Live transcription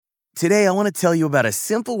Today, I want to tell you about a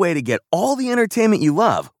simple way to get all the entertainment you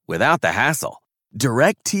love without the hassle.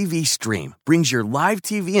 DirecTV Stream brings your live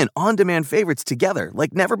TV and on-demand favorites together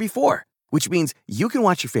like never before, which means you can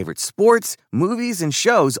watch your favorite sports, movies, and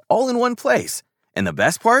shows all in one place. And the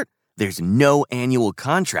best part? There's no annual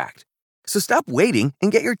contract. So stop waiting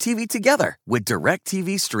and get your TV together with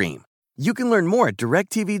DirecTV Stream. You can learn more at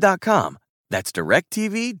directtv.com. That's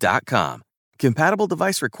directtv.com. Compatible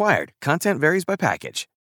device required. Content varies by package.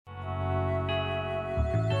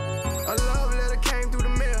 A love letter came through the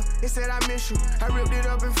mail. It said I miss you. I ripped it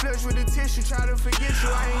up and flushed with the tissue. Try to forget you.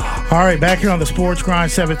 I ain't got All right, back here on the Sports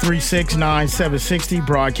Grind 736-9760,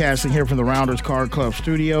 broadcasting here from the Rounders Car Club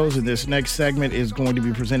studios. And this next segment is going to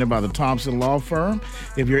be presented by the Thompson Law Firm.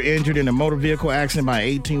 If you're injured in a motor vehicle accident by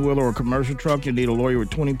an 18-wheeler or commercial truck, you need a lawyer with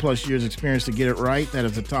 20-plus years experience to get it right. That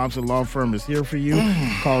is the Thompson Law Firm is here for you.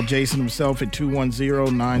 Call Jason himself at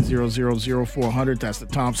 210-900-0400. That's the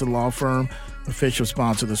Thompson Law Firm, official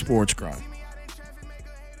sponsor of the Sports Grind.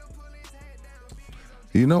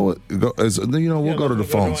 You know what? We'll go to the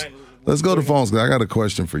phones. Let's go to the phones because I got a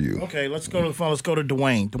question for you. Okay, let's go to the phone. Let's go to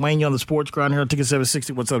Dwayne. Dwayne, you're on the Sports Grind here on Ticket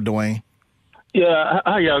 760. What's up, Dwayne? Yeah,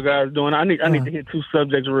 how y'all guys doing? I need to hit two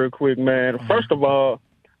subjects real quick, man. First of all,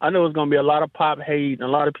 I know it's gonna be a lot of Pop hate and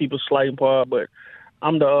a lot of people slighting Pop, but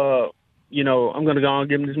I'm gonna go and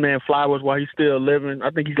give this man flowers while he's still living. I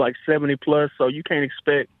think he's like 70 plus, so you can't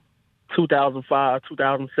expect 2005,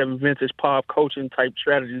 2007 vintage Pop coaching type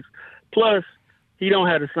strategies. Plus, he don't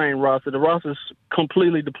have the same roster. The roster's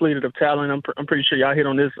completely depleted of talent. I'm pretty sure y'all hit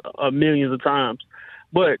on this millions of times.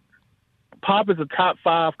 But Pop is a top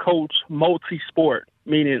 5 coach, multi-sport,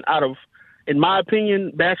 meaning in my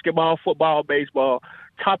opinion, basketball, football, baseball,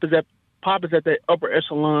 Pop is at that upper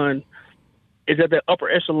echelon,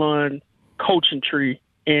 coaching tree.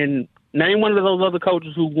 And name one of those other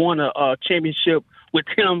coaches who won a championship with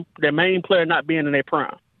him, their main player not being in their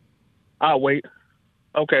prime. I'll wait.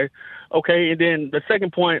 Okay. And then the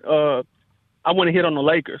second point, I want to hit on the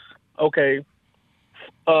Lakers. Okay.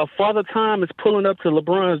 Father Time is pulling up to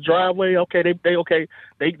LeBron's driveway. Okay, they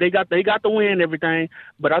got the win and everything.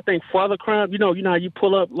 But I think Father Crime, you know how you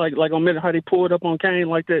pull up like on minute how they pulled up on Kane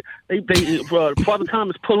like that. Father Time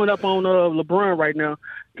is pulling up on LeBron right now.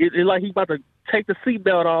 It's like he's about to take the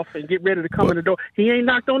seatbelt off and get ready to come in the door. He ain't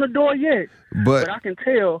knocked on the door yet, but I can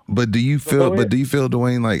tell. But do you feel,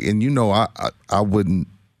 Dwayne, like, and I wouldn't.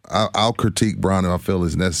 I'll critique Bron if I feel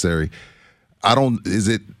it's necessary. Is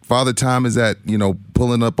it Father Time is that,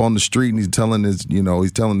 pulling up on the street and he's telling his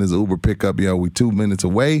Uber pickup, we 2 minutes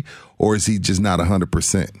away, or is he just not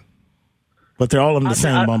 100%? But they're all in the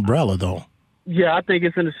same umbrella, though. Yeah, I think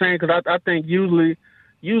it's in the same because I think usually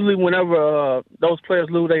whenever those players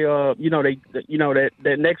lose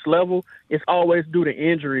that next level, it's always due to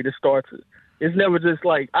injury that starts it. It's never just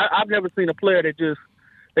like I've never seen a player that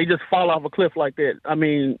they just fall off a cliff like that. I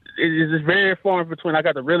mean, it's just very far in between. I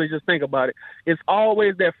got to really just think about it. It's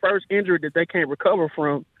always that first injury that they can't recover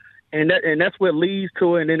from, and that's what leads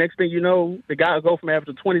to it. And the next thing you know, the guy will go from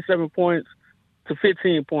averaging 27 points to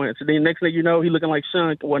 15 points. And then next thing you know, he's looking like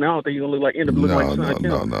Sean. Well, I don't think he's going to look like Sean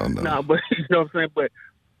Kemp. No, but you know what I'm saying? But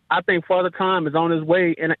I think Father Time is on his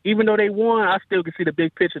way. And even though they won, I still can see the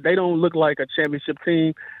big picture. They don't look like a championship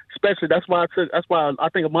team, especially that's why I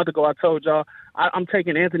think a month ago I told y'all I'm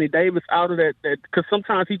taking Anthony Davis out of that because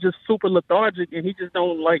sometimes he's just super lethargic and he just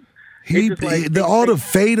don't like. All the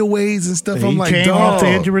fadeaways and stuff. I'm like, came off the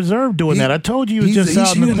injured reserve doing that. I told you he was just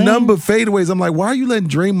out in the number of fadeaways. I'm like, why are you letting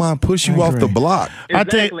Draymond push you off the block?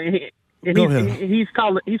 Exactly. He's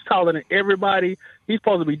taller than everybody. He's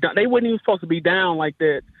supposed to be down. They weren't even supposed to be down like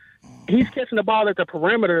that. He's catching the ball at the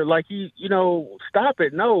perimeter like stop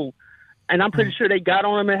it. No. And I'm pretty sure they got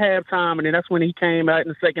on him at halftime, and then that's when he came out in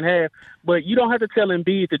the second half. But you don't have to tell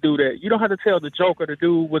Embiid to do that. You don't have to tell the Joker to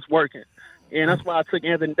do what's working. And that's why I took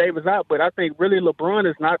Anthony Davis out. But I think really LeBron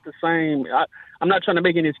is not the same. I'm not trying to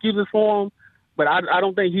make any excuses for him, but I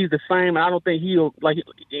don't think he's the same. And I don't think he'll – like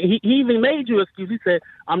he even made you an excuse. He said,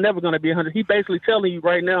 I'm never going to be 100. He basically telling you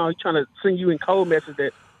right now, he's trying to send you in code message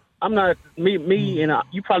that I'm not me and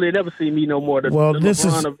you probably never see me no more.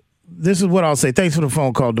 This is what I'll say. Thanks for the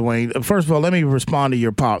phone call, Dwayne. First of all, let me respond to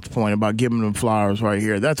your Pop's point about giving them flowers right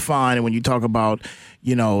here. That's fine. And when you talk about,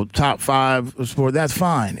 top 5 sport, that's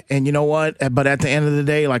fine. And you know what? But at the end of the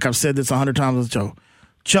day, like I've said this 100 times on the show,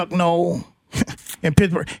 Chuck Noll in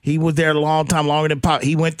Pittsburgh, he was there a long time, longer than Pop.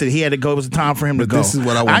 He had to go. It was time for him to go. This is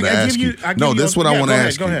what I want to ask you. This is what I want to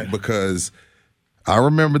ask you because I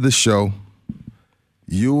remember the show.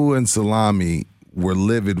 You and Salami were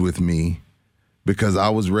livid with me because I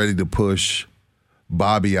was ready to push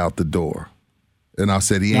Bobby out the door. And I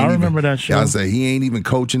said he ain't. I remember that show. I said he ain't even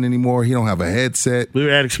coaching anymore. He don't have a headset. We were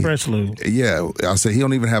at Express Lube. Yeah, I said he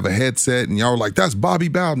don't even have a headset. And y'all were like, "That's Bobby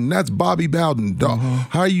Bowden. That's Bobby Bowden.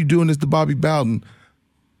 How are you doing this to Bobby Bowden?"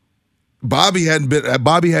 Bobby hadn't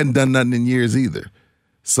done nothing in years either.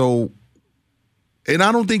 So, and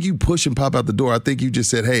I don't think you push and pop out the door. I think you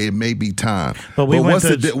just said, "Hey, it may be time." But what's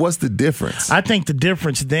the difference? I think the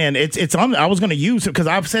difference then it's on. I was going to use it because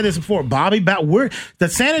I've said this before. Bobby Bowden. We're the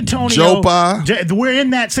San Antonio. Joe Pa. We're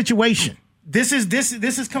in that situation. This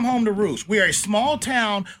has come home to roost. We are a small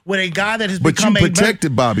town with a guy that has become But you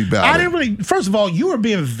protected Bobby Bowden. I didn't really. First of all, you were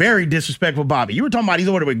being very disrespectful, Bobby. You were talking about he's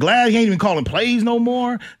over with Glad. He ain't even calling plays no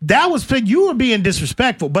more. You were being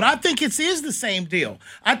disrespectful. But I think it is the same deal.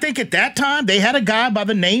 I think at that time they had a guy by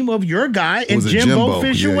the name of your guy and Jimbo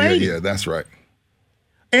Fisher waiting. Yeah, that's right.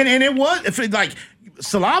 And it was like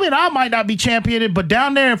Salami and I might not be championing, but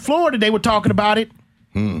down there in Florida they were talking about it.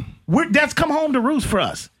 That's come home to roost for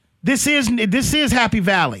us. This is Happy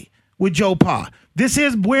Valley with Joe Pa.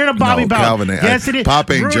 We're in a Bobby Bowden. Yes, it is.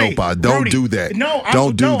 Pop ain't Joe Pa. Don't do that.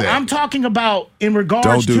 Don't do that. I'm talking about in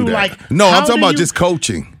regards to like. No, I'm talking about just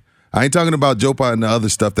coaching. I ain't talking about Joe Pa and the other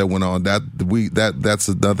stuff that went on. That's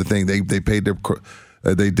another thing. They paid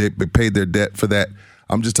their debt for that.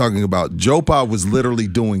 I'm just talking about Joe Pa was literally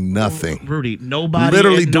doing nothing. Rudy, nobody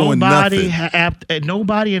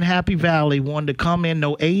in Happy Valley wanted to come in,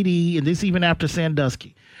 no AD, and this even after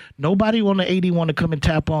Sandusky. Nobody on the AD wanted to come and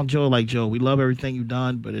tap on Joe like, Joe, we love everything you've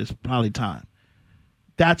done, but it's probably time.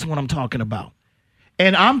 That's what I'm talking about.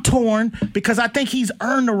 And I'm torn because I think he's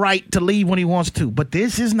earned the right to leave when he wants to, but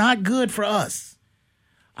this is not good for us.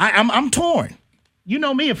 I'm torn. You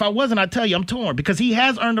know me. If I wasn't, I'd tell you I'm torn because he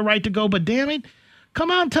has earned the right to go, but damn it,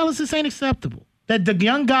 come out and tell us this ain't acceptable. That the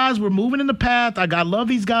young guys were moving in the path. I love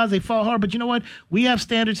these guys. They fought hard, but you know what? We have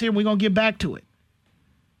standards here. We're going to get back to it.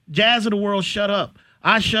 Jazz of the world, shut up.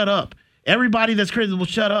 I shut up. Everybody that's crazy will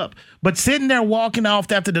shut up. But sitting there walking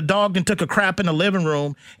off after the dog and took a crap in the living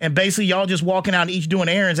room and basically y'all just walking out and each doing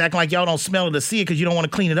errands, acting like y'all don't smell it or see it because you don't want to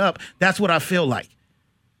clean it up. That's what I feel like.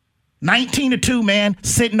 19-2, man,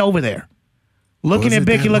 sitting over there. Looking at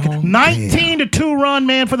Bicky, 19-2 run,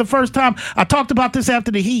 man, for the first time. I talked about this after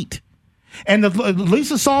the Heat. And the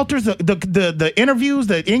Lisa Salters, the interviews,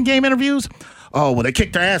 the in-game interviews, oh, well, they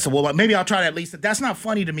kicked their ass. Well, maybe I'll try that, Lisa. That's not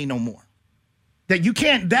funny to me no more. That you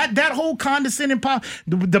can't, that whole condescending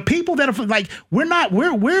the people that are like,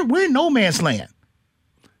 we're in no man's land.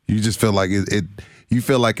 You just feel like you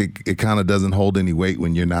feel like it kind of doesn't hold any weight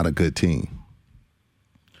when you're not a good team.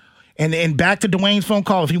 And back to Dwayne's phone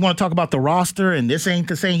call. If you want to talk about the roster and this ain't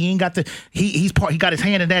the same, he ain't got he got his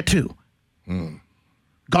hand in that too.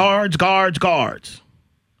 Guards.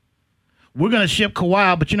 We're going to ship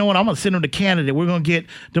Kawhi, but you know what? I'm going to send him to Canada. We're going to get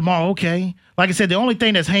DeMar. Okay. Like I said, the only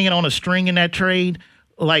thing that's hanging on a string in that trade,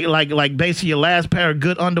 like basically your last pair of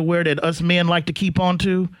good underwear that us men like to keep on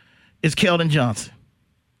to, is Keldon Johnson.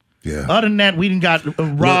 Yeah. Other than that, we didn't got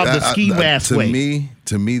robbed the ski mask way.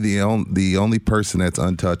 To me, the only person that's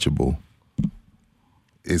untouchable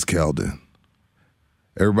is Keldon.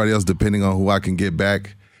 Everybody else, depending on who I can get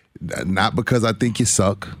back, not because I think you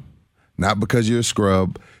suck, not because you're a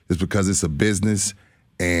scrub, it's because it's a business,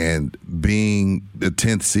 and being the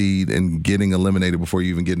 10th seed and getting eliminated before you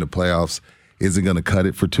even get in the playoffs isn't going to cut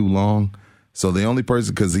it for too long. So the only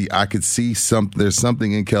person, because I could see there's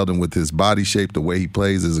something in Keldon with his body shape, the way he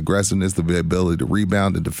plays, his aggressiveness, the ability to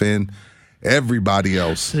rebound and defend. Everybody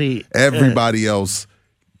else could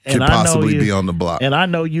possibly be on the block. And I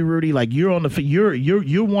know you, Rudy, like you're on the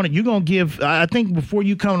you're gonna give. I think before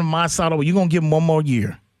you come to my side, you're gonna give him one more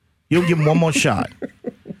year. You'll give him one more shot.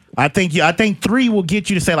 I think 3 will get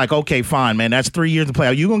you to say like, okay, fine, man, that's 3 years to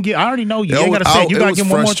play. You gonna get? I already know you. You ain't gotta say it. You gotta give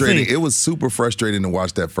him one more thing. It was super frustrating to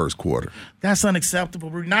watch that first quarter. That's unacceptable,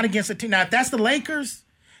 Rudy. Not against the team. Now, if that's the Lakers,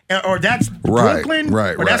 or that's Brooklyn,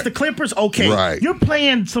 or that's the Clippers, okay. Right. You're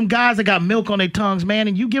playing some guys that got milk on their tongues, man,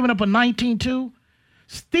 and you giving up a 19-2.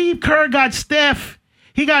 Steve Kerr got Steph.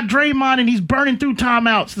 He got Draymond, and he's burning through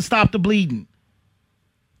timeouts to stop the bleeding.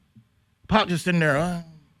 Pop just in there,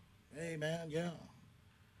 hey, man, yeah.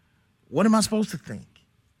 What am I supposed to think?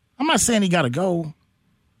 I'm not saying he got to go,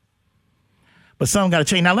 but something got to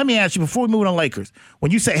change. Now, let me ask you, before we move on Lakers,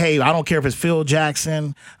 when you say, hey, I don't care if it's Phil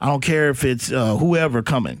Jackson, I don't care if it's whoever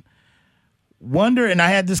coming, wonder, and I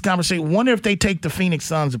had this conversation, wonder if they take the Phoenix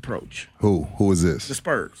Suns approach. Who is this? The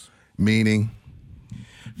Spurs. Meaning?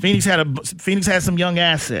 Phoenix had some young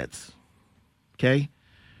assets, okay?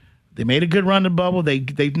 They made a good run in the bubble. They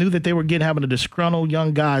knew that they were having a disgruntled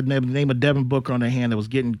young guy named the name of Devin Booker on their hand that was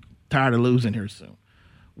getting tired of losing here soon.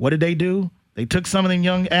 What did they do? They took some of them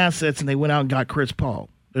young assets and they went out and got Chris Paul.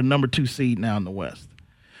 the number 2 seed now in the West.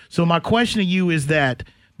 So my question to you is that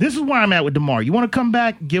this is where I'm at with DeMar. You want to come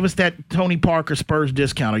back? Give us that Tony Parker Spurs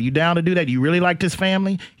discount. Are you down to do that? You really like this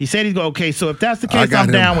family? He said he's okay. So if that's the case,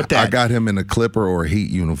 I'm down with that. I got him in a Clipper or a Heat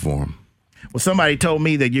uniform. Well, somebody told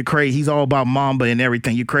me that you're crazy. He's all about Mamba and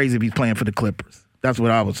everything. You're crazy if he's playing for the Clippers. That's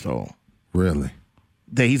what I was told. Really?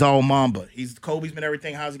 That he's all Mamba. He's Kobe's been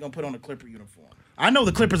everything. How's he going to put on a Clipper uniform? I know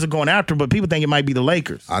the Clippers are going after him, but people think it might be the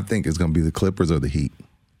Lakers. I think it's going to be the Clippers or the Heat.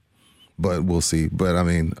 But we'll see. But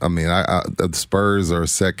the Spurs are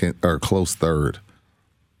second or close third.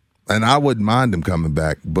 And I wouldn't mind him coming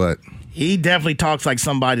back, but he definitely talks like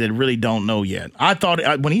somebody that really don't know yet. I thought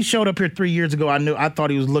when he showed up here 3 years ago, I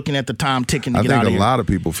thought he was looking at the time ticking to get out of here. I think a lot of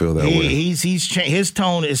people feel that way. His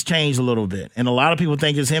tone has changed a little bit, and a lot of people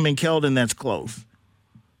think it's him and Keldon that's close.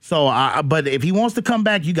 So, but if he wants to come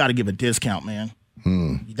back, you got to give a discount, man.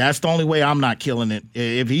 That's the only way I'm not killing it.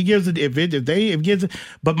 If he gives it,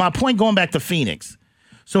 but my point going back to Phoenix.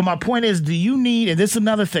 So my point is, do you need, and this is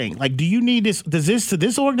another thing, like, do you need this, does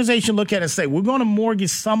this organization look at it and say, we're going to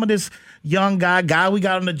mortgage some of this young guy we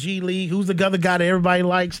got on the G League, who's the other guy that everybody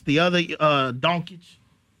likes, the other Doncic,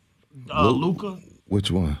 Luka? Which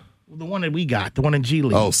one? The one that we got, the one in G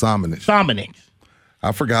League. Oh, Samanic.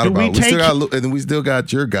 I forgot about it. And we still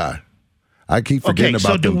got your guy. I keep forgetting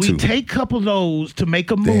about them too. So do we take a couple of those to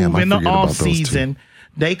make a move in the offseason?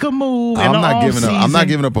 They could move in the offseason. I'm not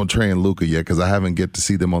giving up on Trey and Luka yet because I haven't get to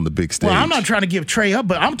see them on the big stage. Well, I'm not trying to give Trey up,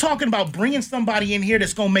 but I'm talking about bringing somebody in here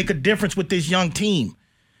that's going to make a difference with this young team.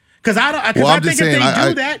 Because I think if they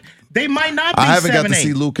do that, they might not be 7-8. I haven't got to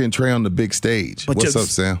see Luka and Trey on the big stage. What's up,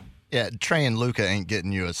 Sam? Yeah, Trey and Luka ain't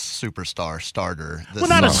getting you a superstar starter. Well,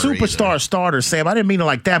 not a superstar starter, Sam. I didn't mean it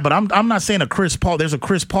like that, but I'm not saying a Chris Paul. There's a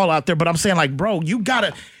Chris Paul out there, but I'm saying, like, bro, you've got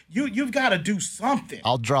to do something.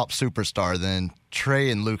 I'll drop superstar then. Trey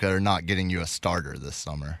and Luka are not getting you a starter this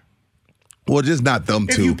summer. Well, just not them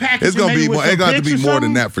two. It's going to be more. It's going to be more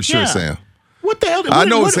than that for sure, Sam. What the hell? I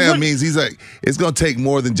know what Sam means. He's like, it's going to take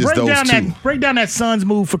more than just those two. Break down that Suns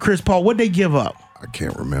move for Chris Paul. What'd they give up? I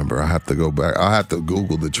can't remember. I have to go back. I have to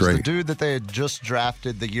Google the trade. The dude that they had just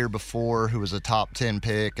drafted the year before, who was a top 10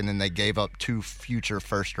 pick, and then they gave up 2 future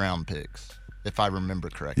first-round picks, if I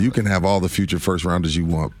remember correctly. You can have all the future first-rounders you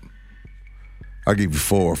want. I'll give you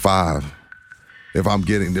 4 or 5. If I'm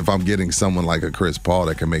getting someone like a Chris Paul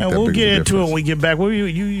that can make that big difference. We'll get into it when we get back. Well,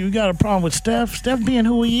 you got a problem with Steph? Steph being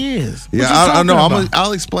who he is. Yeah, I know.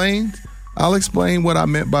 I'll explain. I'll explain what I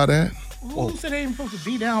meant by that. Who said they ain't supposed to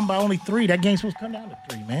be down by only 3? That game's supposed to come down to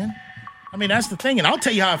 3, man. I mean, that's the thing, and I'll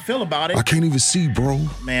tell you how I feel about it. I can't even see, bro.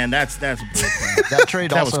 Man, that's that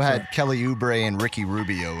trade also had Kelly Oubre and Ricky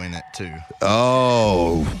Rubio in it too.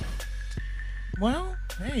 Oh. Well,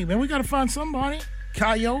 hey, man, we got to find somebody.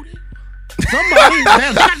 Coyote. Somebody,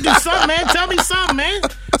 man, got to do something, man. Tell me something, man.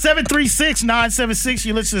 736-976.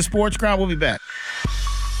 You listen to Sports Ground. We'll be back.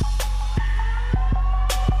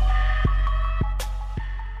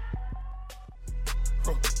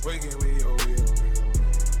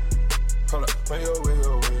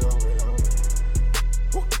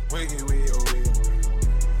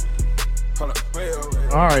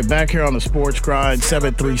 All right, back here on the Sports Grind,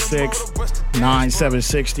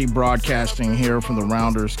 736-9760, broadcasting here from the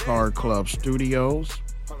Rounders Card Club studios.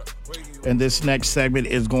 And this next segment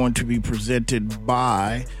is going to be presented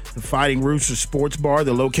by the Fighting Rooster Sports Bar.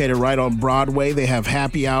 They're located right on Broadway. They have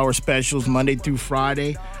happy hour specials Monday through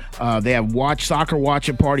Friday. They have soccer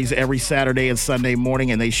watching parties every Saturday and Sunday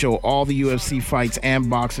morning, and they show all the UFC fights and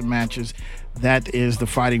boxing matches. That is the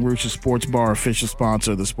Fighting Rooster Sports Bar, official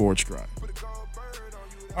sponsor of the Sports Grind.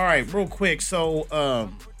 All right, real quick. So,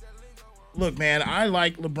 look, man, I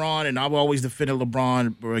like LeBron, and I've always defended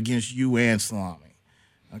LeBron against you and Salami.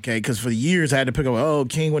 Okay, because for years I had to pick up,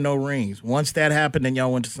 King with no rings. Once that happened, then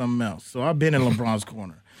y'all went to something else. So I've been in LeBron's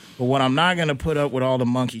corner. But what I'm not going to put up with all the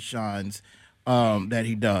monkey shines that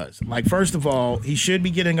he does. Like, first of all, he should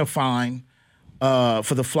be getting a fine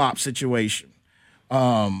for the flop situation.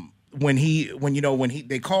 When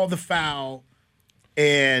they call the foul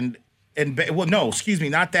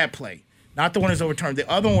not that play. Not the one that's overturned. The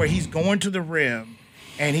other one where he's going to the rim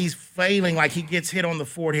and he's failing, like he gets hit on the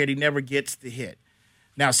forehead. He never gets the hit.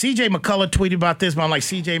 Now, CJ McCullough tweeted about this, but I'm like,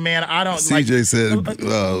 CJ, man, I don't like... CJ said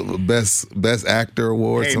best actor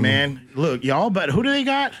award. Hey, man, look, y'all, but who do they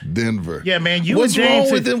got? Denver. Yeah, man, What's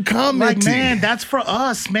wrong with them commenting? Like, man, that's for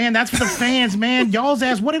us, man. That's for the fans, man. Y'all's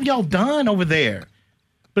ass, what have y'all done over there?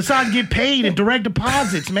 Besides get paid and direct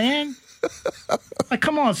deposits, man. Like,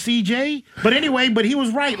 come on, CJ. But anyway, but he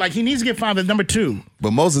was right. Like, he needs to get found at number 2.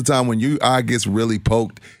 But most of the time when your eye gets really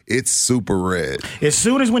poked, it's super red. As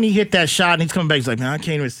soon as when he hit that shot and he's coming back, he's like, man, I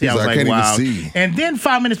can't even see. I was I like, can't wow. even see. And then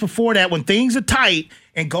 5 minutes before that, when things are tight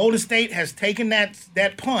and Golden State has taken that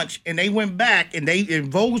punch and they went back and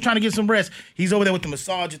Vogel's trying to get some rest, he's over there with the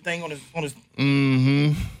massager thing on his.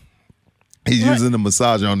 Mm-hmm. He's using the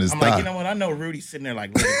massager on his I'm thigh. like, you know what? I know Rudy's sitting there like,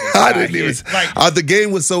 I didn't even. like, the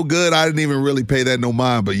game was so good, I didn't even really pay that no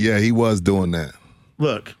mind. But yeah, he was doing that.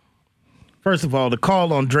 Look, first of all, the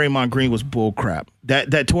call on Draymond Green was bull crap.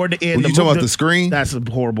 That toward the end, You talking about the screen? That's a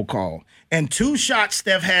horrible call. And 2 shots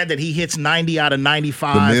Steph had that he hits 90 out of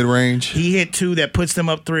 95. The mid-range? He hit 2 that puts them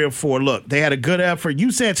up 3 or 4. Look, they had a good effort. You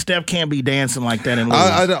said Steph can't be dancing like that and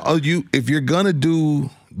lose. If you're gonna do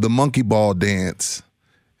the monkey ball dance,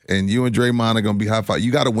 and you and Draymond are gonna be high five,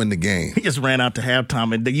 you got to win the game. He just ran out to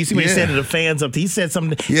halftime, and you see what he said to the fans up there. He said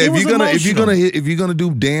something. Yeah, if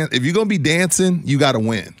you're gonna be dancing, you got to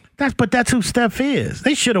win. That's who Steph is.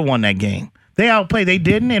 They should have won that game. They outplayed. They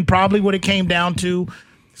didn't, and probably what it came down to,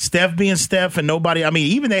 Steph being Steph and nobody. I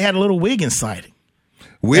mean, even they had a little Wiggins sighting.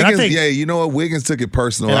 Wiggins, you know what? Wiggins took it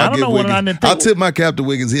personal. I'll tip my cap to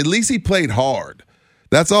Wiggins. At least he played hard.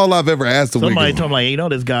 That's all I've ever asked of Wiggins. Somebody told me,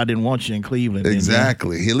 this guy didn't want you in Cleveland.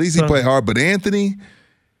 Exactly. At least he played hard. But Anthony,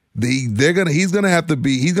 he's gonna have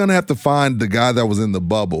to find the guy that was in the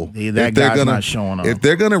bubble. Yeah, that guy's not showing up. If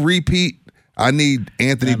they're gonna repeat, I need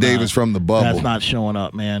Anthony Davis from the bubble. That's not showing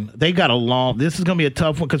up, man. They got this is gonna be a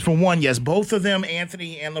tough one because for one, yes, both of them,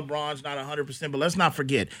 Anthony and LeBron's not 100%. But let's not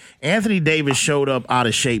forget, Anthony Davis showed up out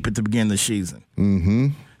of shape at the beginning of the season. Mm-hmm.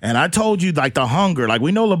 And I told you, like, the hunger. Like,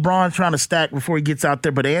 we know LeBron's trying to stack before he gets out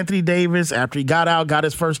there, but Anthony Davis, after he got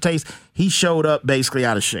his first taste, he showed up basically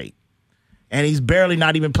out of shape. And he's barely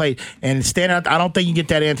not even played. And standing out, I don't think you get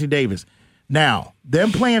that Anthony Davis. Now,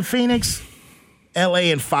 them playing Phoenix, LA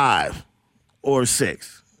in 5 or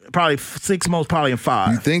 6. Probably 6 most, probably in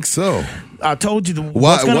 5. You think so? I told you.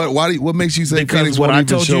 What makes you say Phoenix what won't I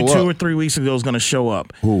even show told you 2 up? or 3 weeks ago is going to show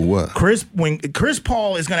up. Who, what? Chris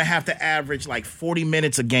Paul is going to have to average like 40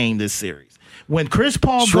 minutes a game this series. When Chris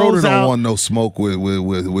Paul Schroeder goes don't out, want no smoke with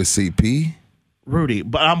CP. Rudy,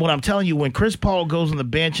 but what I'm telling you, when Chris Paul goes on the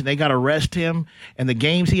bench and they got to rest him, and the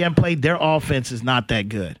games he hasn't played, their offense is not that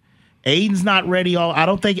good. Aiden's not ready. I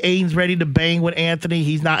don't think Aiden's ready to bang with Anthony.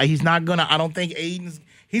 He's not gonna. I don't think he's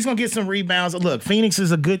gonna get some rebounds. Look, Phoenix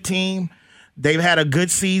is a good team. They've had a good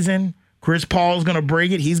season. Chris Paul's gonna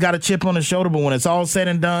bring it. He's got a chip on his shoulder, but when it's all said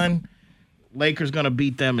and done, Lakers gonna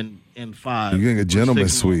beat them in 5. You're getting a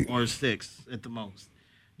gentleman's sweep or 6 at the most.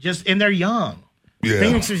 And they're young. Yeah.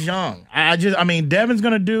 Phoenix is young. Devin's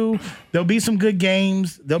gonna do. There'll be some good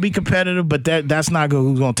games. They'll be competitive, but that's not good.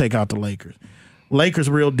 Who's gonna take out the Lakers? Lakers'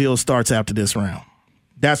 real deal starts after this round.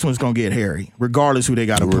 That's when it's gonna get hairy, regardless who they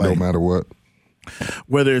got to play. No matter what.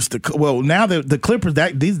 Whether it's now the Clippers,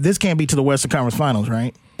 this can't be to the Western Conference Finals,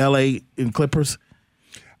 right? LA and Clippers.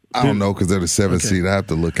 I don't know because they're the 7th seed. I have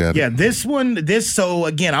to look at it. Yeah, so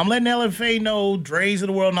again, I'm letting LFA know, Dre's of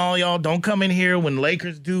the world and all y'all, don't come in here when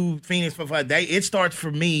Lakers do Phoenix for 5. It starts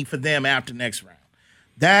for them after next round.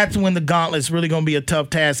 That's when the gauntlet's really going to be a tough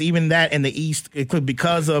task. Even that in the East, it could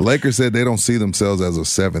because of Lakers said they don't see themselves as a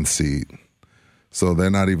 7th seed. So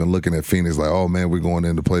they're not even looking at Phoenix like, oh, man, we're going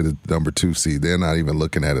in to play the number 2 seed. They're not even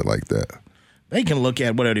looking at it like that. They can look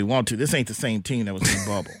at whatever they want to. This ain't the same team that was in the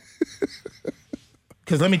bubble.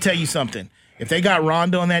 Because let me tell you something. If they got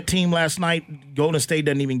Rondo on that team last night, Golden State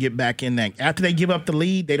doesn't even get back in that. After they give up the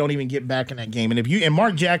lead, they don't even get back in that game. And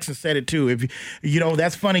Mark Jackson said it too.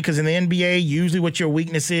 That's funny because in the NBA, usually what your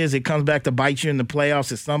weakness is, it comes back to bite you in the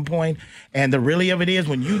playoffs at some point. And the really of it is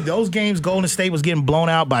when those games, Golden State was getting blown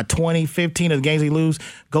out by 20, 15 of the games they lose.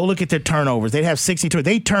 Go look at their turnovers. They'd have 62.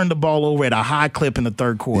 They turned the ball over at a high clip in the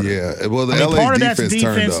third quarter. Yeah, well, the LA defense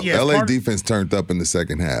turned up. LA defense turned up in the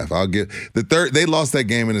second half. I'll get the third. They lost that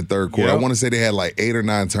game in the third quarter. Yep. I want to say they had like 8 or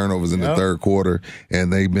 9 turnovers in the third quarter,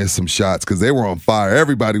 and they missed some shots because they were on fire.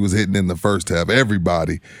 Everybody was hitting in the first half.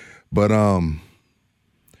 Everybody, but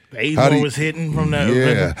Bazemore was hitting from that.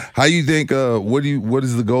 Yeah, how you think? What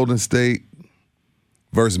is the Golden State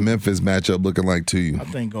versus Memphis matchup looking like to you? I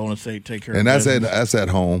think Golden State take care and of business. That's at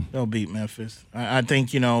home. They'll beat Memphis. I think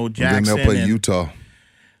Jackson. Then they'll play Utah.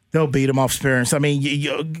 They'll beat them off experience.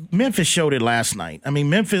 Memphis showed it last night.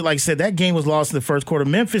 Memphis, like I said, that game was lost in the first quarter.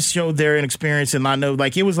 Memphis showed their inexperience, and I know,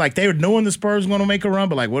 it was like they were knowing the Spurs were going to make a run,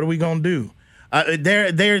 but what are we going to do?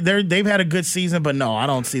 They've had a good season, but no, I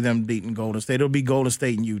don't see them beating Golden State. It'll be Golden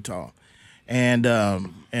State and Utah, and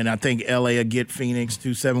I think LA will get Phoenix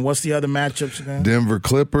 2-7. What's the other matchups again? Denver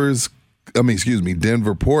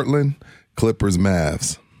Portland, Clippers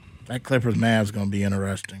Mavs. That Clippers-Mavs going to be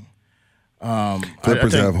interesting.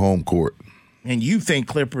 Clippers have home court. And you think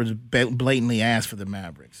Clippers blatantly asked for the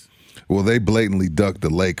Mavericks? Well, they blatantly ducked the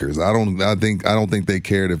Lakers. I don't think they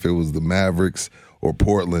cared if it was the Mavericks or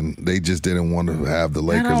Portland. They just didn't want to have the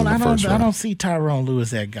Lakers in the first round. I don't see Tyrone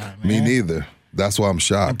Lewis that guy, man. Me neither. That's why I'm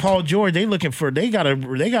shocked. And Paul George, they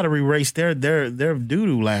gotta erase their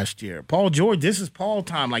doo-doo last year. Paul George, this is Paul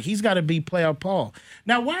time. Like, he's got to be playoff Paul.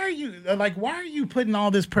 Now, why are you putting all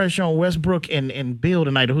this pressure on Westbrook and Bill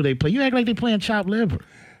tonight, who they play? You act like they playing chopped liver.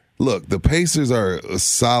 Look, the Pacers are a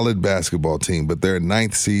solid basketball team, but they're a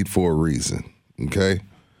 9th seed for a reason. Okay,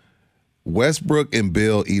 Westbrook and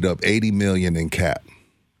Bill eat up $80 million in cap.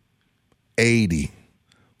 80,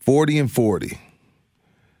 40 and 40.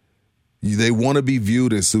 They want to be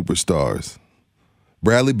viewed as superstars.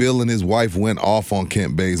 Bradley Beal and his wife went off on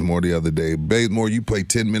Kent Bazemore the other day. Bazemore, you play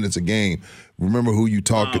 10 minutes a game. Remember who you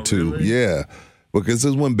talking to. Really? Yeah. Because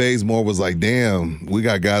this is when Bazemore was like, damn, we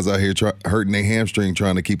got guys out here hurting their hamstring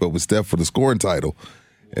trying to keep up with Steph for the scoring title.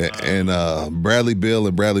 Wow. And Bradley Beal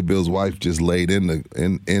and Bradley Beal's wife just laid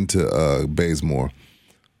into Bazemore.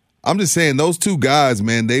 I'm just saying, those two guys,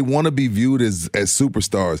 man, they want to be viewed as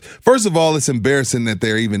superstars. First of all, it's embarrassing that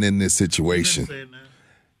they're even in this situation.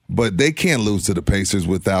 But they can't lose to the Pacers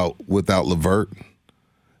without LeVert.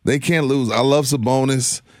 They can't lose. I love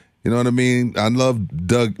Sabonis. You know what I mean? I love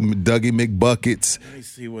Dougie McBuckets. Let me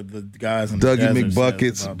see what the guys in the Dougie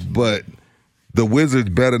McBuckets. But the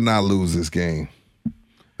Wizards better not lose this game.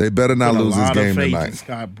 They better not lose this game tonight. A lot of faith in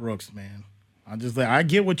Scott Brooks, man. I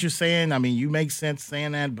get what you're saying. I mean, you make sense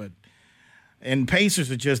saying that, but and Pacers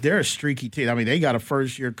they're a streaky team. I mean, they got a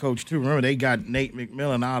first-year coach too. Remember, they got Nate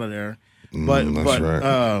McMillan out of there. But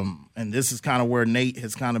right. And this is kind of where Nate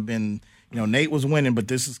has kind of been. You know, Nate was winning, but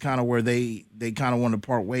this is kind of where they kind of wanted to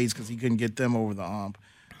part ways because he couldn't get them over the hump.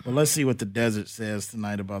 But let's see what the Desert says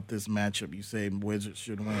tonight about this matchup. You say Wizards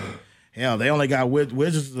should win. Hell, they only got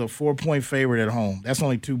Wizards is a 4-point favorite at home. That's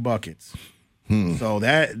only 2 buckets. So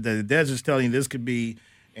that the Desert's telling you this could be,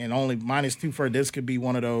 and only -2 for this could be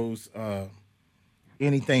one of those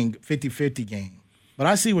anything 50-50 game. But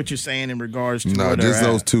I see what you're saying in regards to just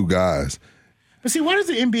those 2 guys. But see, why does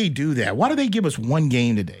the NBA do that? Why do they give us 1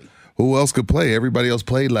 game today? Who else could play? Everybody else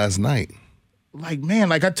played last night. Like, man,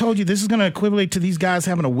 like I told you, this is going to equivalent to these guys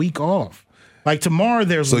having a week off. Like tomorrow,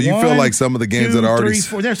 there's so you feel like some of the games that are already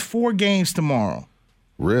 4. There's 4 games tomorrow.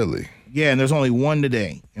 Really? Yeah, and there's only 1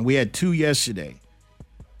 today, and we had 2 yesterday.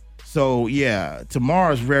 So yeah,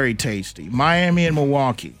 tomorrow's very tasty. Miami and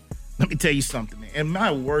Milwaukee. Let me tell you something, man. And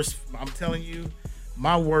I'm telling you,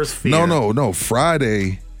 my worst fear. No.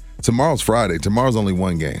 Friday. Tomorrow's Friday. Tomorrow's only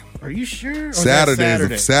 1 game. Are you sure? Or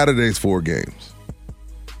Saturday's 4 games.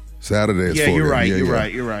 Saturday is 4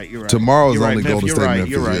 games. You're right. Tomorrow's only Golden State, Memphis.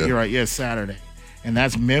 You're right. Yeah, Saturday. And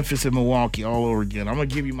that's Memphis and Milwaukee all over again. I'm going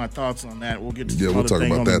to give you my thoughts on that. We'll get to some other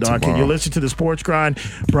things on the docket. Tomorrow. You'll listen to the Sports Grind,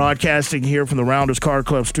 broadcasting here from the Rounders Car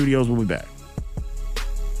Club studios. We'll be back.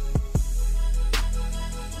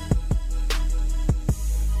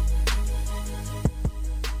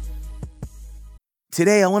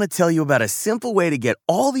 Today, I want to tell you about a simple way to get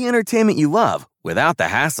all the entertainment you love without the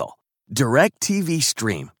hassle. DirecTV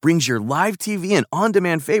Stream brings your live TV and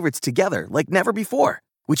on-demand favorites together like never before,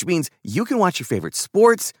 which means you can watch your favorite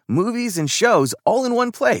sports, movies, and shows all in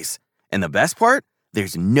one place. And the best part?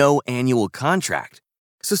 There's no annual contract.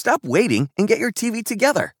 So stop waiting and get your TV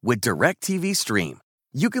together with DirecTV Stream.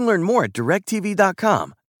 You can learn more at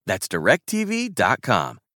DirecTV.com. That's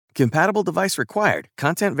DirecTV.com. Compatible device required.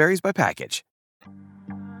 Content varies by package.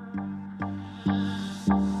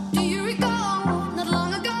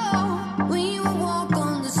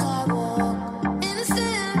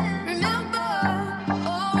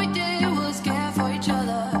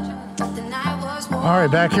 All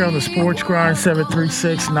right, back here on the Sports Grind,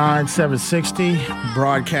 736-9760,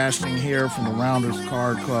 broadcasting here from the Rounders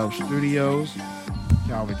Card Club studios.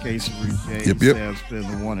 Calvin Casey, Jay, Sam Spin,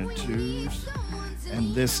 the 1 and 2s.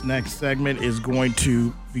 And this next segment is going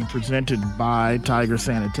to be presented by Tiger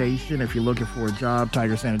Sanitation. If you're looking for a job,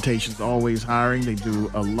 Tiger Sanitation is always hiring. They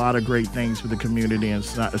do a lot of great things for the community and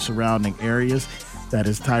surrounding areas. That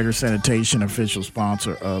is Tiger Sanitation, official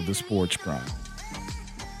sponsor of the Sports Grind.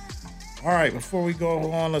 All right, before we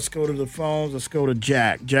go on, let's go to the phones. Let's go to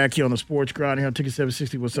Jack. Jackie on the Sports Grind here on Ticket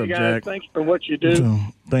 760. What's up, guys, Jack? Thanks for what you do. So,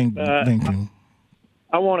 thank you.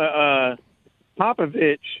 I want to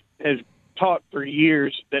Popovich has taught for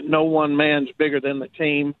years that no one man's bigger than the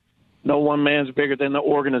team, no one man's bigger than the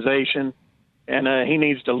organization, and he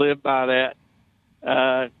needs to live by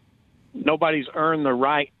that. Nobody's earned the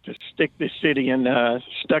right to stick this city in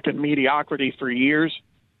stuck in mediocrity for years.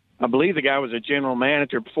 I believe the guy was a general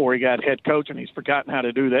manager before he got head coach, and he's forgotten how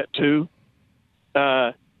to do that too.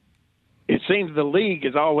 It seems the league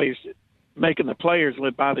is always making the players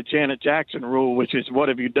live by the Janet Jackson rule, which is, what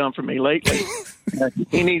have you done for me lately?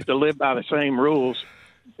 He needs to live by the same rules.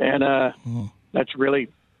 And that's really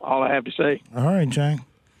all I have to say. All right, Jack.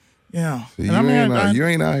 Yeah. So you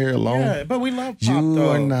ain't out here alone. Yeah, but we love Pop, You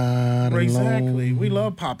though. are not Exactly. alone. We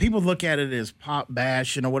love Pop. People look at it as Pop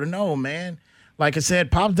bashing or whatever. No, man. Like I said,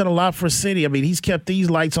 Pop's done a lot for the city. I mean, he's kept these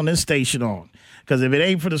lights on this station on. Because if it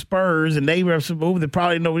ain't for the Spurs and they were moved, they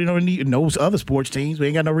probably knows other sports teams. We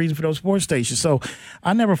ain't got no reason for those sports stations. So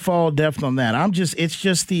I never fall deaf on that. It's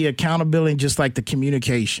just the accountability, just like the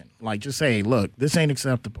communication. Like, just say, hey, look, this ain't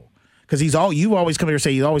acceptable. Because you always come here and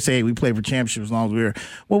say, hey, we play for championships as long as we're.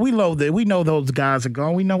 Well, we know those guys are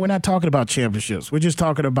gone. We know we're not talking about championships. We're just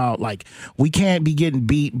talking about, like, we can't be getting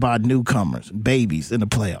beat by newcomers, babies in the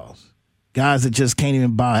playoffs. Guys that just can't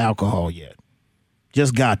even buy alcohol yet.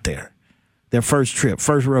 Just got there. Their first trip,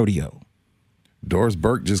 first rodeo. Doris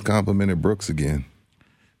Burke just complimented Brooks again.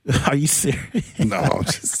 Are you serious? No,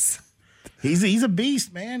 just. He's a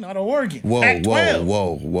beast, man, out of Oregon.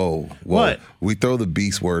 Whoa. What? We throw the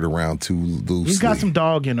beast word around too loosely. He's got some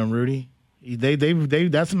dog in him, Rudy.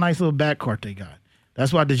 That's a nice little backcourt they got.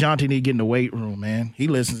 That's why DeJounte need to get in the weight room, man. He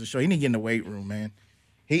listens to the show. He need to get in the weight room, man.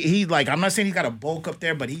 He like, I'm not saying he's got a bulk up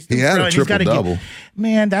there, but he had a triple-double.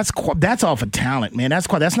 Man, that's off of talent, man. That's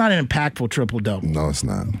not an impactful triple-double. No, it's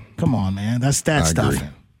not. Come on, man. That's stat stuffing.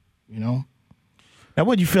 You know? Now,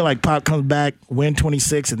 what do you feel like Pop comes back, win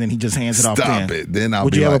 26, and then he just hands it off then? Stop it. Then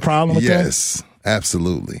Would you have a problem with that? Yes,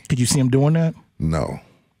 absolutely. Could you see him doing that? No.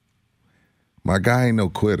 My guy ain't no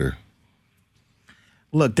quitter.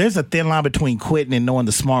 Look, there's a thin line between quitting and knowing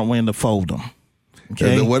the smart when to fold them.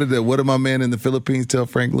 Okay? What did my man in the Philippines tell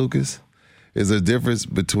Frank Lucas? Is a difference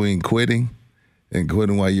between quitting and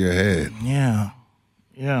quitting while you're ahead. Yeah,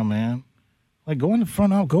 man. Like, go in the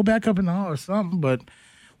front up, go back up in the hall or something,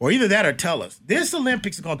 or either that or tell us. This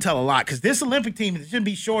Olympics is going to tell a lot because this Olympic team, there shouldn't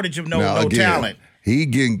be shortage of no talent. He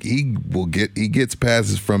gets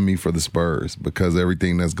passes from me for the Spurs because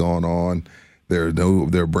everything that's going on. They're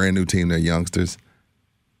a brand new team. They're youngsters.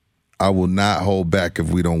 I will not hold back if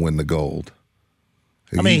we don't win the gold.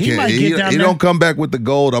 I mean, he might get down He there. don't come back with the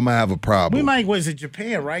gold, I'm going to have a problem. Was it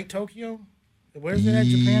Japan, right? Tokyo? Where's it at,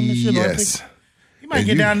 Japan this year? Yes. Olympics? You might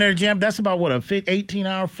get down there, Jam. That's about,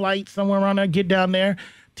 18-hour flight, somewhere around there. Get down there.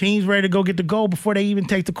 Teams ready to go get the gold before they even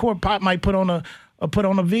take the court. Pop might put on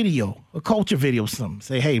a video, a culture video or something.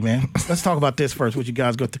 Say, hey, man, let's talk about this first, what you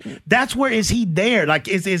guys go through. That's where is he there? Like,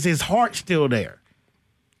 is his heart still there?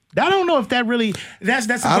 I don't know if that really –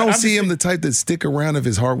 I don't see him the type to stick around if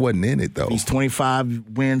his heart wasn't in it, though. He's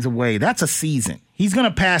 25 wins away. That's a season. He's going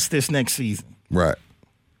to pass this next season. Right.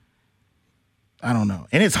 I don't know.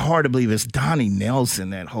 And it's hard to believe it's Donnie Nelson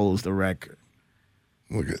that holds the record.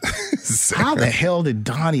 Look at how the hell did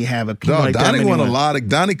Donnie have a Donnie won a lot of –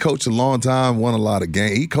 Donnie coached a long time, won a lot of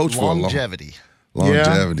games. He coached for a long – Longevity.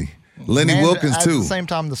 Yeah. Lenny Wilkens, too. At the same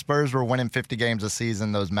time the Spurs were winning 50 games a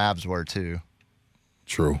season, those Mavs were, too.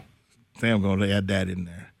 True. Sam going to add that in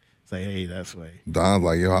there. Say, hey, that's way. Don's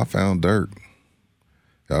like, I found dirt.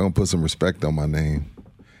 Y'all going to put some respect on my name.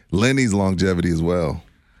 Lenny's longevity as well.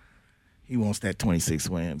 He wants that 26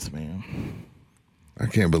 wins, man. I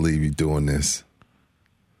can't believe you're doing this.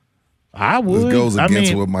 I would. This goes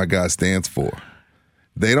against what my guy stands for.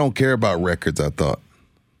 They don't care about records, I thought.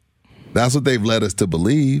 That's what they've led us to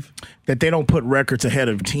believe. That they don't put records ahead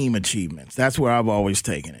of team achievements. That's where I've always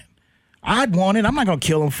taken it. I'd want it. I'm not going to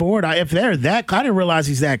kill him for it. If they're that, I didn't realize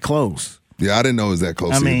he's that close. Yeah, I didn't know he was that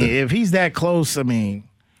close. I mean, either. if he's that close, I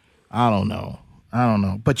don't know.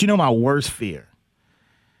 But you know my worst fear?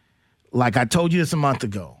 Like I told you this a month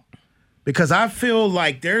ago. Because I feel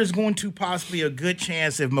like there's going to possibly a good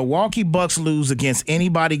chance if Milwaukee Bucks lose against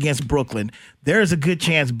anybody against Brooklyn, there's a good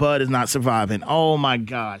chance Bud is not surviving. Oh, my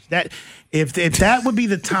gosh. If that would be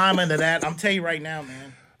the timing of that, I'm telling you right now,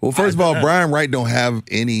 man. Well, first of all, Brian Wright don't have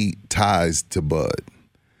any ties to Bud.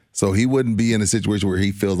 So he wouldn't be in a situation where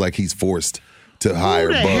he feels like he's forced to hire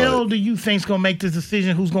Bud. Who the hell do you think's going to make this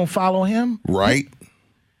decision? Who's going to follow him? Right.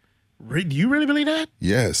 Do you really believe that?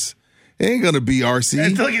 Yes. It ain't going to be RC.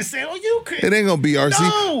 Until you say, you could. It ain't going to be RC.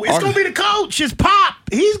 No, it's going to be the coach. It's Pop.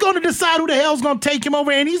 He's going to decide who the hell's going to take him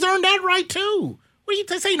over, and he's earned that right, too. What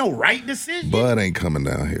do you say? Ain't no right decision. Bud ain't coming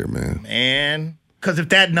down here, man. Man. Because if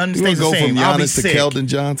that none stays the go same, from I'll be Giannis to sick. Keldon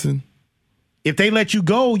Johnson? If they let you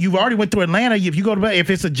go, you've already went through Atlanta. If you go to,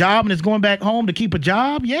 if it's a job and it's going back home to keep a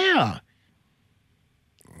job, yeah.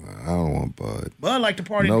 I don't want Bud. Bud like to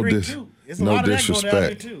party and drink too. There's a lot of that going down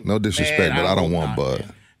there too. No disrespect, but I don't want Bud.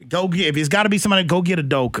 Man. If it's got to be somebody, go get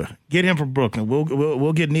Udoka. Get him from Brooklyn.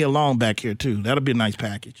 We'll get Nia Long back here too. That'll be a nice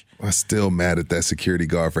package. I'm still mad at that security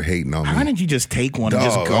guard for hating on me. Why didn't you just take one and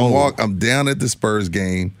just go? I'm down at the Spurs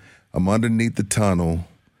game. I'm underneath the tunnel.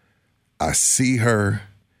 I see her.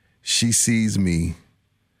 She sees me.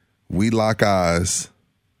 We lock eyes.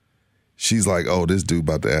 She's like, oh, this dude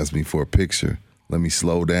about to ask me for a picture. Let me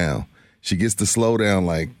slow down. She gets to slow down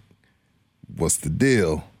like, what's the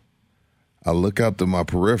deal? I look out to my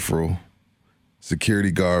peripheral.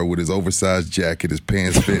 Security guard with his oversized jacket, his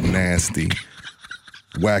pants fit nasty,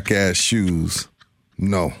 whack-ass shoes.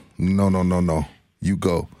 No. You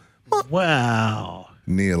go. Wow.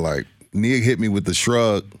 Nia hit me with the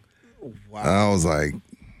shrug. Wow. I was like,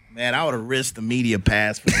 man, I would have risked the media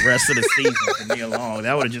pass for the rest of the season for Nia Long.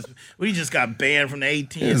 That would have we just got banned from the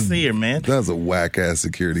AT&T here, man. That's a whack-ass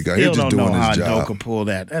security guy. Still He's just don't doing know his how job. Udoka pulled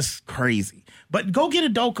that. That's crazy. But go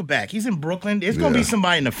get Udoka back. He's in Brooklyn. It's going to be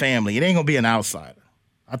somebody in the family. It ain't going to be an outsider.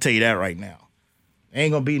 I'll tell you that right now. There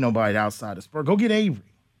ain't going to be nobody outside the Spurs. Go get Avery.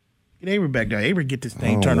 Get Avery back there. Avery get this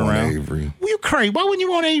thing turned around. Avery. Well, you crazy. Why wouldn't you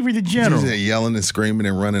want Avery the general? He's yelling and screaming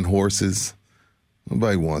and running horses.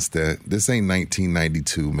 Nobody wants that. This ain't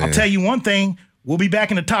 1992, man. I'll tell you one thing. We'll be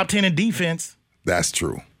back in the top 10 in defense. That's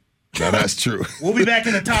true. Now, that's true. We'll be back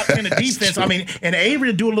in the top 10 in defense. True. I mean, and Avery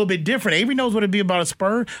to do a little bit different. Avery knows what it'd be about a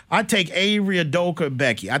Spur. I'd take Avery, Udoka,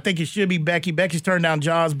 Becky. I think it should be Becky. Becky's turned down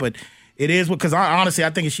jobs, but it is because honestly, I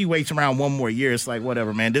think if she waits around one more year, it's like,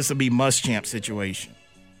 whatever, man. This will be must-champ situation.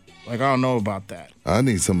 Like, I don't know about that. I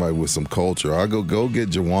need somebody with some culture. I'll go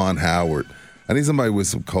get Juwan Howard. I need somebody with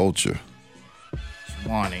some culture.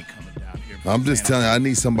 Juwan ain't coming down here. I'm just telling you, I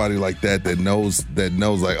need somebody like that knows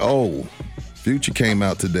like, oh, Future came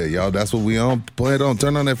out today, y'all. That's what we on. Play it on.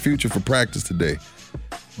 Turn on that Future for practice today.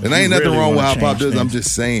 And ain't nothing wrong with how Pop does. I'm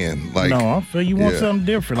just saying, like, no, I feel you want something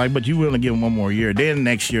different, like, but you willing to give him one more year. Then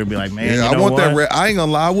next year, be like, man, yeah, you know I want what? that. I ain't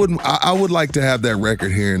gonna lie. I would like to have that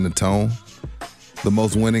record here in the Tone. The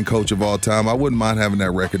most winning coach of all time. I wouldn't mind having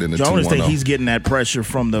that record in the 2-1-0. Jonas think he's getting that pressure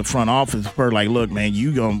from the front office for like, look, man,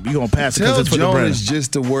 you gonna pass it because it's for the brand. Jonas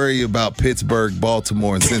just to worry about Pittsburgh,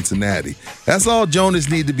 Baltimore, and Cincinnati. That's all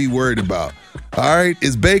Jonas need to be worried about. All right,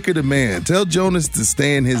 is Baker the man? Tell Jonas to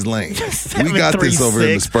stay in his lane. We got this over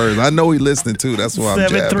in the Spurs. I know he's listening too. That's why I'm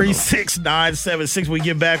jabbing. 736-976. When we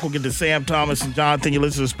get back, we'll get to Sam Thomas and Jonathan. You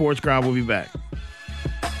listen to Sports Grind. We'll be back.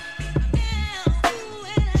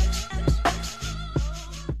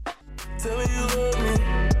 Tell me you love me.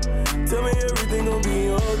 Tell me everything gon' be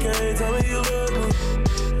okay. Tell me you love me.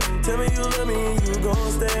 Tell me you love me and you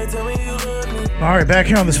gon' stay. Tell me you love me. All right, back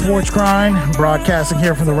here on the Sports Grind, broadcasting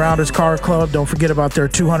here from the Rounders Car Club. Don't forget about their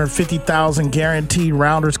 $250,000 guaranteed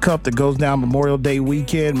Rounders Cup that goes down Memorial Day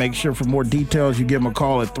weekend. Make sure for more details you give them a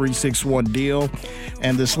call at 361-DEAL.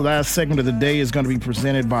 And this last segment of the day is going to be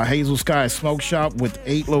presented by Hazel Sky Smoke Shop with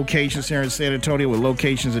 8 locations here in San Antonio, with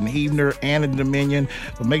locations in Heavener and in Dominion.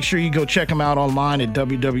 But make sure you go check them out online at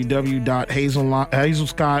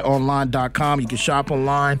www.hazelskyonline.com. You can shop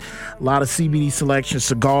online. A lot of CBD selection,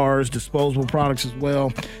 cigars, disposable products as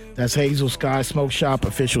well. That's Hazel Sky Smoke Shop,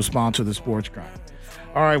 official sponsor of the Sports Grind.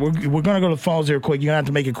 All right, we're going to go to the phones here quick. You're going to have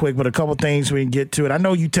to make it quick, but a couple things we can get to it. I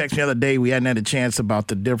know you texted me the other day. We hadn't had a chance about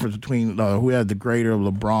the difference between who had the greater of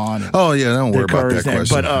LeBron. Oh, yeah, don't worry about that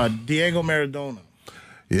question. But Diego Maradona.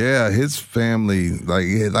 Yeah, his family, like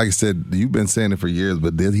I said, you've been saying it for years,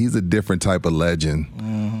 but he's a different type of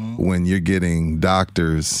legend when you're getting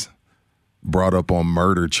doctors brought up on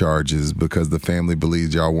murder charges because the family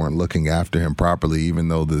believes y'all weren't looking after him properly, even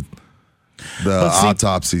though the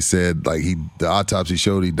autopsy said, like, the autopsy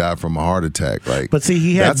showed he died from a heart attack. Like, but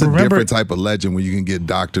see, that's a different type of legend when you can get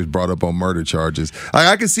doctors brought up on murder charges.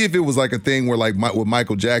 I can see if it was like a thing where, like, with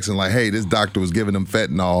Michael Jackson, like, hey, this doctor was giving him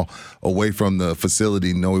fentanyl away from the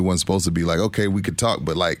facility. No, he wasn't supposed to be. Like, okay, we could talk,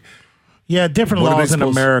 but like. Yeah, different laws in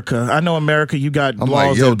America. I know America, you got laws.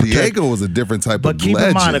 Like, yo, Diego was a different type of legend. But keep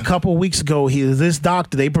in mind, a couple of weeks ago, this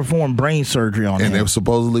doctor, they performed brain surgery on him. And it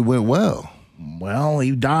supposedly went well. Well,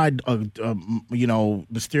 he died,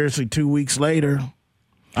 mysteriously 2 weeks later.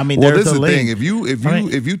 I mean, well, this is the thing. If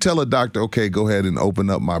you tell a doctor, okay, go ahead and open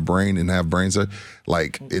up my brain and have brain surgery,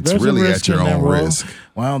 like, it's really at your own risk.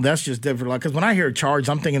 Well, that's just different. Like, because when I hear a charge,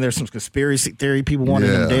 I'm thinking there's some conspiracy theory, people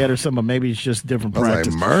wanting him dead or something. But maybe it's just different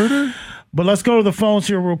practice. Like, murder. But let's go to the phones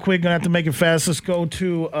here real quick. Gonna have to make it fast. Let's go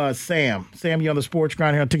to Sam. Sam, you on the Sports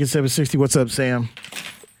Grind here on Ticket 760. What's up, Sam?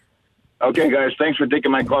 Okay, guys. Thanks for taking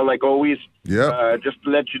my call, like always. Yeah. Just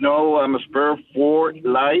to let you know, I'm a Spur for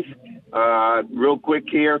life. Real quick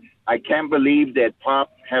here, I can't believe that Pop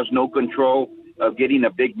has no control of getting a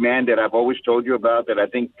big man that I've always told you about. That I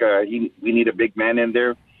think we need a big man in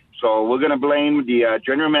there. So we're going to blame the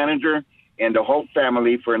general manager and the whole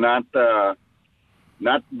family for not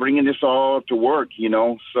bringing this all to work, you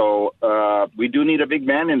know. So we do need a big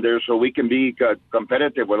man in there so we can be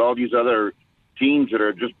competitive with all these other teams that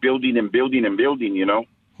are just building and building and building, you know.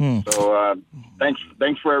 So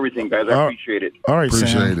thanks for everything, guys. I appreciate it. All right, Appreciate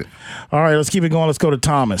Sam. it. All right, let's keep it going. Let's go to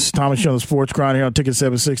Thomas. Thomas, you're on the Sports Grind here on Ticket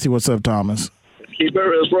 760. What's up, Thomas? Keep it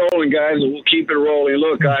rolling, guys. We'll keep it rolling.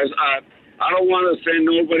 Look, guys, I don't want to offend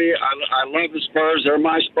nobody. I love the Spurs. They're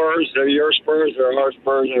my Spurs. They're your Spurs. They're our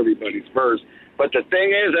Spurs. Everybody's Spurs. But the thing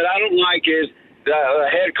is that I don't like is the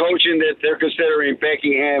head coaching that they're considering,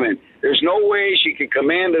 Becky Hammond. There's no way she can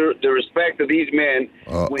command the respect of these men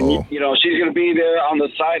when she's going to be there on the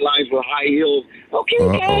sidelines with high heels. Okay,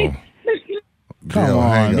 guys. Come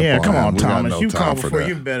on, Thomas. You come come before.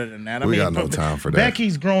 You're better than that. We got no time for that.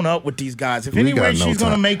 Becky's grown up with these guys. If any way she's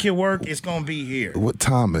going to make it work, it's going to be here. What,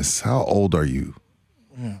 Thomas? How old are you?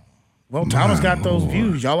 Yeah. Well, Thomas got those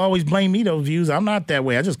views. Y'all always blame me those views. I'm not that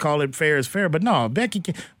way. I just call it fair is fair. But no, Becky,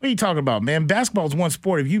 what are you talking about, man? Basketball's one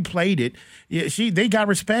sport. If you played it, they got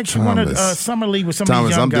respect. She won a summer league with some of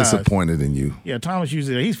these young guys. I'm disappointed in you. Yeah, Thomas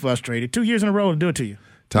usually he's frustrated. 2 years in a row to do it to you.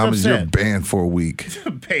 Thomas, you're banned for a week.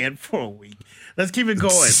 Banned for a week. Let's keep it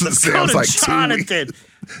going. Let's go to like Jonathan.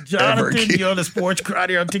 Jonathan, you're on the Sports Crowd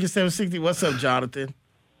here on Ticket 760. What's up, Jonathan?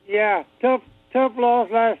 Yeah, tough loss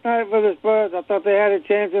last night for the Spurs. I thought they had a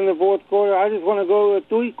chance in the fourth quarter. I just want to go with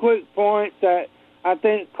 3 quick points that I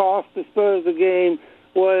think cost the Spurs the game.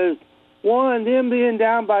 Was one, them being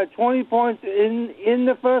down by 20 points in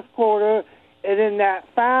the first quarter, and then that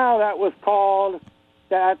foul that was called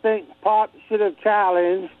that I think Pop should have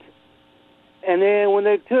challenged. And then when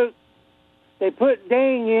they put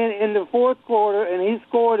Deng in the fourth quarter, and he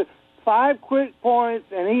scored 5 quick points,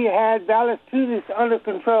 and he had Valanciunas under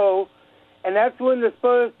control. And that's when the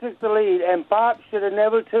Spurs took the lead. And Pop should have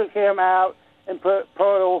never took him out and put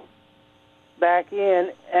Pirtle back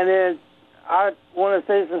in. And then I want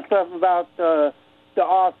to say some stuff about the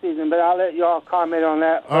offseason, but I'll let y'all comment on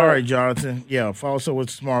that. All right, Jonathan. Yeah, also with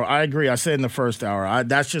tomorrow. I agree. I said in the first hour.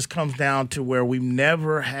 That just comes down to where we've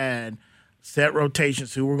never had set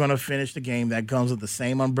rotations who were going to finish the game that comes with the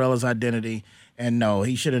same umbrella's identity. And no,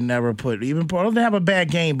 he should have never even Porter didn't have a bad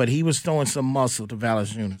game, but he was throwing some muscle to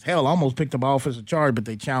Valanciunas. Hell, almost picked up offensive charge, but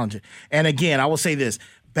they challenged it. And again, I will say this.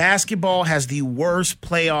 Basketball has the worst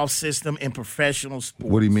playoff system in professional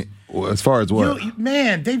sports. What do you mean? As far as what?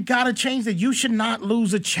 They've got to change that. You should not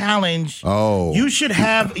lose a challenge. Oh. You should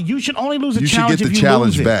only lose a challenge if you lose it. You should get the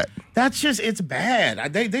challenge back. That's just, it's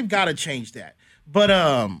bad. They've got to change that. But,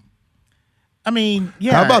 I mean,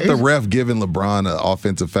 yeah. How about the ref giving LeBron an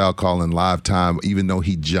offensive foul call in live time, even though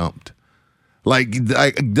he jumped? Like,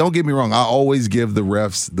 don't get me wrong. I always give the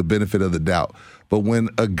refs the benefit of the doubt. But when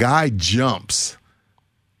a guy jumps,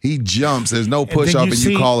 he jumps. There's no push off, and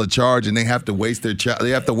you call a charge, and they have to waste their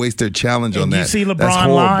challenge on that. You see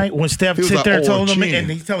LeBron lie when Steph sit there told him,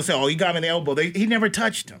 and he told him, he got him in the elbow. He never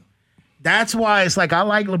touched him. That's why it's like I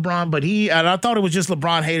like LeBron, but and I thought it was just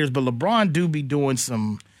LeBron haters, but LeBron do be doing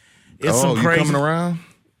some. It's some crazy. You coming around?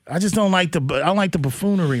 I just don't like the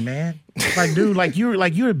buffoonery, man. Like, dude,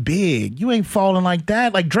 you're big. You ain't falling like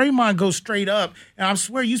that. Like Draymond goes straight up, and I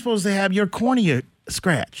swear you're supposed to have your cornea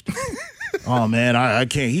scratched. Oh man, I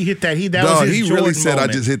can't. He hit that. He really said moment.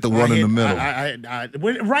 I just hit the one in the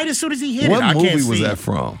middle. Right as soon as he hit what it. What movie was that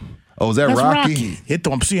from? Oh, was that Rocky?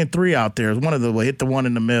 I'm seeing 3 out there. One of the hit the one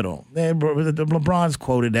in the middle. LeBron's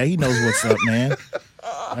quoted that. He knows what's up, man.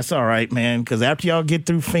 That's all right, man, because after y'all get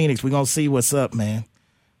through Phoenix, we're going to see what's up, man.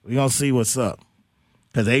 We're going to see what's up.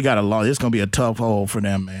 Because they got a lot. It's going to be a tough hole for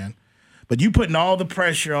them, man. But you putting all the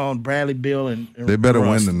pressure on Bradley Beal and they better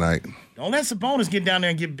Russ. win tonight. Don't let Sabonis get down there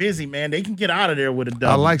and get busy, man. They can get out of there with a W.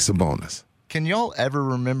 I like Sabonis. Can y'all ever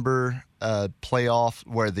remember a playoff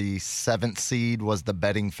where the 7th seed was the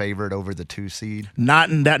betting favorite over the 2 seed? Not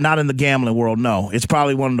in the gambling world, no. It's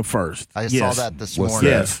probably one of the first. I saw that this morning.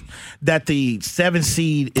 Yes. That the 7th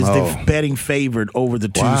seed is the betting favorite over the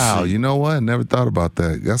 2 seed. Wow, you know what? Never thought about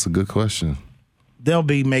that. That's a good question. They'll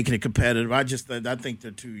be making it competitive. I think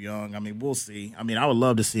they're too young. I mean, we'll see. I mean, I would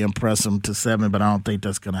love to see them press them to 7, but I don't think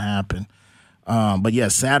that's going to happen. But yeah,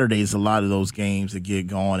 Saturday's a lot of those games that get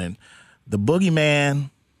going. And the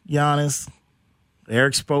boogeyman, Giannis,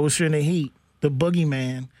 Eric Spoelstra in the Heat, the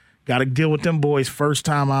boogeyman, got to deal with them boys first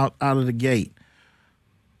time out of the gate.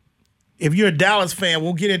 If you're a Dallas fan,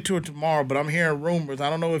 we'll get into it tomorrow, but I'm hearing rumors.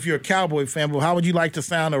 I don't know if you're a Cowboy fan, but how would you like the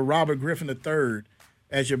sound of Robert Griffin III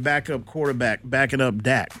as your backup quarterback, backing up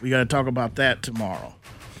Dak? We got to talk about that tomorrow.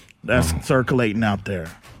 That's circulating out there.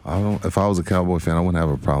 If I was a Cowboy fan, I wouldn't have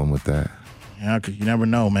a problem with that. Yeah, because you never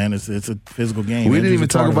know, man. It's a physical game. We didn't Injuries even are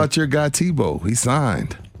talk part of about your guy Tebow. He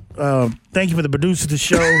signed. Thank you for the producer of the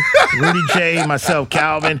show, Rudy J, myself,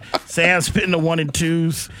 Calvin, Sam spitting the 1 and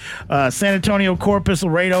 2s, San Antonio, Corpus,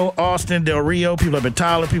 Laredo, Austin, Del Rio, people up in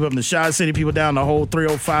Tyler, people up in the Shot City, people down the whole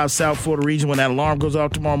 305 South Florida region. When that alarm goes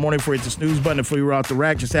off tomorrow morning before you hit the snooze button, before you roll out the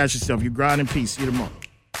rack, just ask yourself, you grind in peace. See you tomorrow.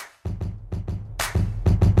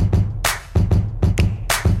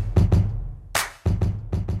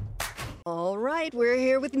 All right, we're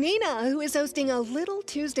here with Nina, who is hosting a little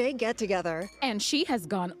Tuesday get-together. And she has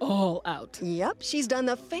gone all out. Yep, she's done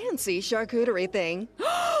the fancy charcuterie thing.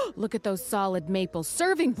 Look at those solid maple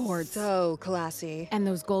serving boards. So classy. And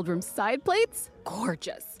those gold rim side plates?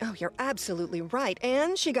 Gorgeous. Oh, you're absolutely right.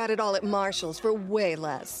 And she got it all at Marshall's for way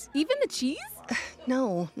less. Even the cheese?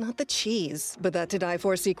 No, not the cheese, but that to die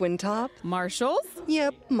for sequin top. Marshall's?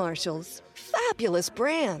 Yep, Marshall's. Fabulous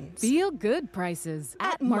brands. Feel good prices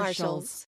at Marshall's.